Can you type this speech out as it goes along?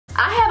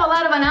have a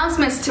lot of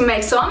announcements to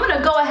make, so I'm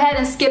gonna go ahead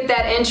and skip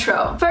that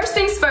intro. First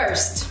things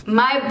first,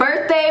 my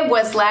birthday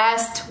was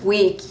last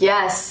week.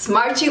 Yes,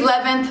 March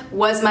 11th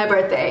was my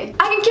birthday.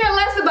 I can care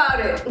less about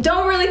it.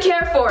 Don't really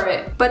care for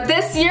it. But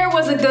this year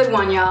was a good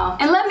one, y'all.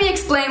 And let me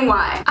explain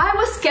why. I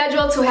was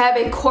scheduled to have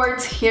a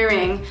court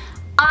hearing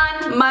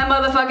on my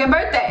motherfucking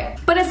birthday.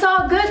 But it's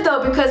all good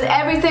though, because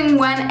everything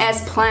went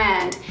as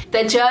planned.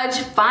 The judge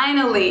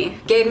finally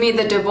gave me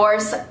the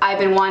divorce I've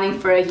been wanting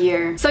for a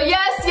year. So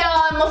yes,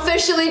 y'all, I'm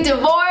officially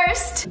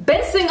divorced.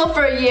 Been single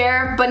for a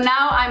year, but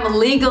now I'm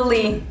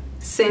legally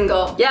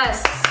single.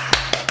 Yes.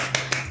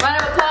 Round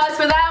of applause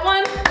for that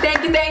one.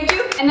 Thank you, thank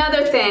you.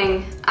 Another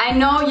thing, I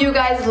know you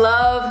guys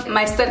love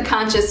my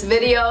subconscious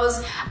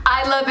videos.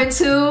 I love it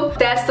too.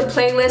 That's the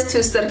playlist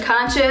to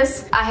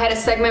Subconscious. I had a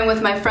segment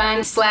with my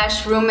friend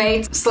slash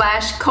roommate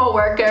slash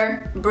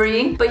co-worker,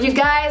 Bree. But you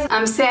guys,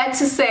 I'm sad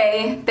to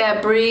say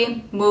that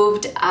Bree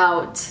moved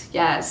out.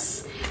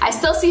 Yes. I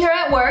still see her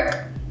at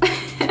work.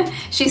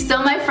 She's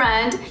still my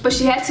friend, but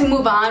she had to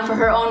move on for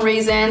her own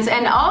reasons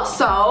and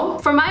also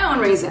for my own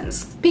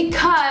reasons.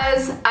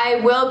 Because I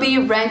will be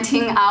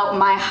renting out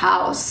my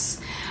house.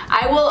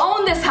 I will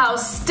own this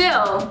house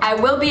still. I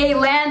will be a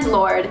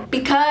landlord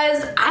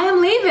because I am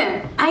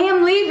leaving. I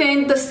am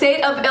leaving the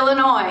state of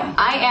Illinois.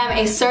 I am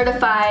a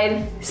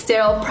certified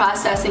sterile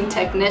processing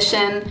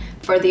technician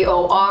for the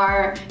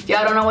OR. If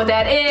y'all don't know what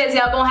that is,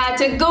 y'all gonna have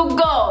to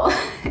Google.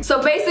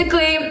 So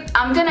basically,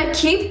 I'm gonna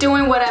keep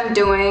doing what I'm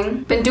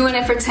doing. Been doing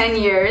it for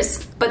 10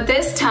 years, but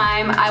this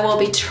time I will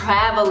be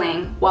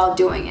traveling while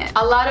doing it.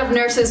 A lot of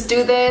nurses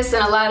do this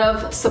and a lot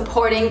of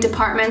supporting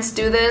departments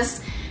do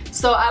this.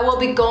 So I will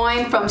be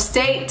going from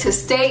state to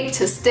state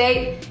to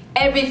state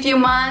every few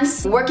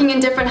months, working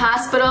in different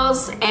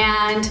hospitals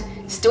and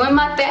just doing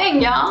my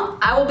thing, y'all.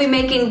 I will be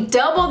making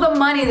double the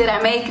money that I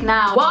make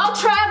now while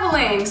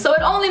traveling, so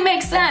it only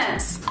makes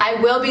sense. I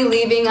will be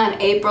leaving on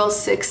April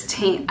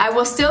 16th. I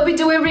will still be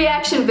doing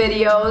reaction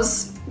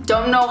videos.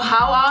 Don't know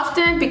how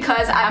often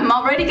because I'm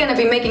already gonna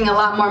be making a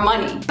lot more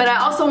money. But I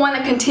also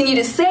wanna continue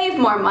to save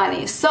more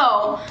money.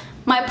 So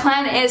my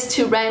plan is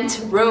to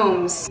rent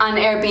rooms on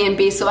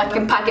Airbnb so I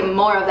can pocket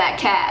more of that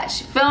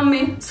cash. Feel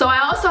me? So I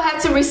also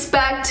have to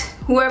respect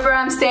whoever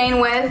I'm staying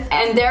with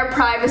and their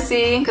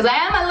privacy because I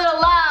am a little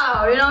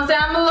loud, you know what I'm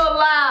saying? I'm a little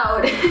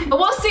loud. But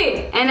we'll see.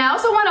 And I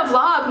also want to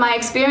vlog my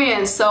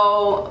experience,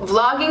 so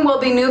vlogging will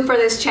be new for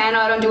this channel.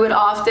 I don't do it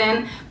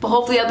often, but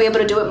hopefully I'll be able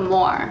to do it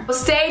more. So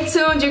stay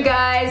tuned, you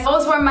guys.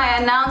 Those were my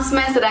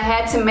announcements that I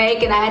had to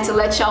make and I had to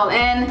let y'all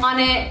in on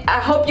it. I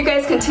hope you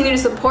guys continue to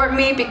support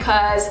me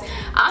because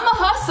I'm a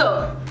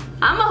hustle.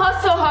 I'm a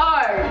hustle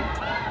hard.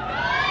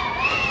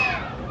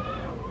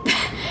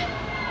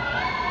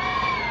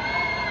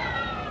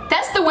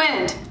 That's the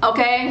wind,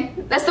 okay?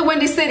 That's the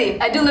Windy City.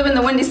 I do live in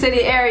the Windy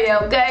City area,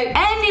 okay?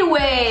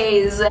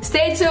 Anyways,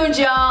 stay tuned,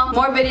 y'all.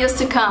 More videos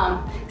to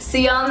come.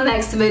 See y'all in the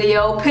next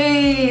video.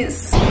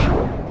 Peace.